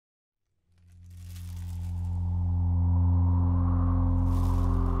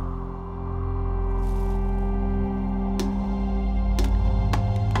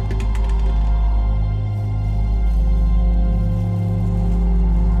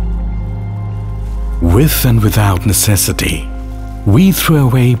With and without necessity, we throw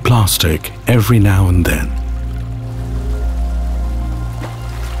away plastic every now and then.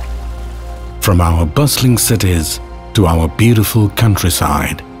 From our bustling cities to our beautiful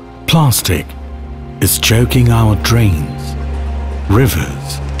countryside, plastic is choking our drains,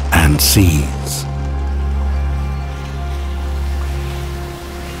 rivers and seas.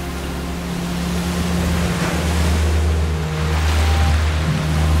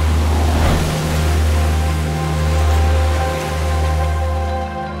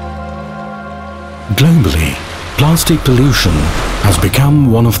 Globally, plastic pollution has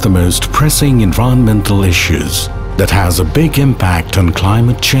become one of the most pressing environmental issues that has a big impact on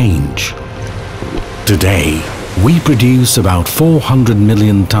climate change. Today, we produce about 400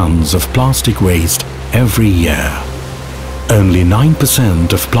 million tons of plastic waste every year. Only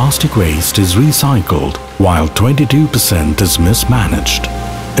 9% of plastic waste is recycled, while 22% is mismanaged.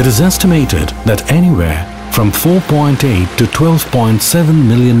 It is estimated that anywhere from 4.8 to 12.7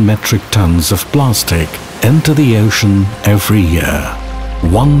 million metric tons of plastic enter the ocean every year.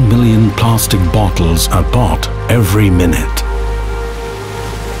 1 million plastic bottles are bought every minute.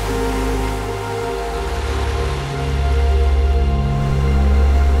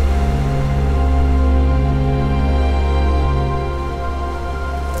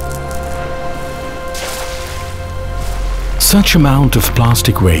 Such amount of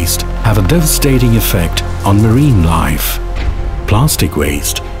plastic waste have a devastating effect on marine life. Plastic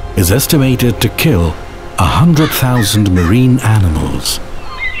waste is estimated to kill 100,000 marine animals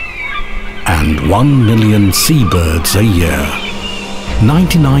and 1 million seabirds a year.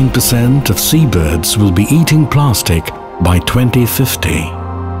 99% of seabirds will be eating plastic by 2050.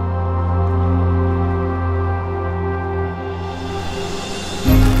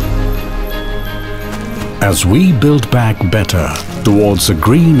 As we build back better towards a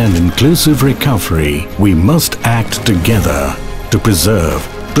green and inclusive recovery, we must act together to preserve,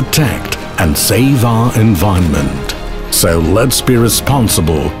 protect, and save our environment. So let's be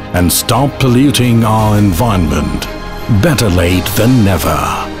responsible and stop polluting our environment. Better late than never.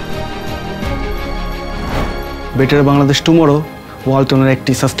 Better Bangladesh Tomorrow, Walton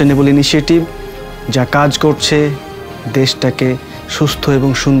একটি sustainable initiative যা কাজ করছে দেশটাকে সুস্থ এবং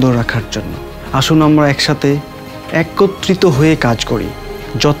সুন্দর রাখার জন্য। আসুন আমরা একসাথে একত্রিত হয়ে কাজ করি,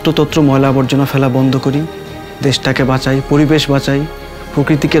 যত্রতত্র ময়লা আবর্জনা ফেলা বন্ধ করি, দেশটাকে বাঁচাই, পরিবেশ বাঁচাই,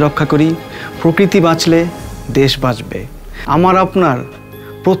 প্রকৃতিকে রক্ষা করি। প্রকৃতি বাঁচলে দেশ বাঁচবে। আমার আপনার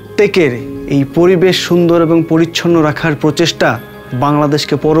প্রত্যেকের এই পরিবেশ সুন্দর এবং পরিচ্ছন্ন রাখার প্রচেষ্টা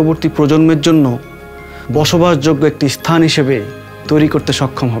বাংলাদেশকে পরবর্তী প্রজন্মের জন্য বসবাসযোগ্য একটি স্থান হিসেবে তৈরি করতে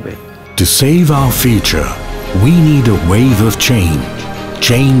সক্ষম হবে। To save our future, we need a wave of change.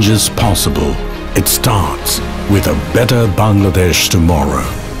 Change is possible. It starts with a better Bangladesh tomorrow.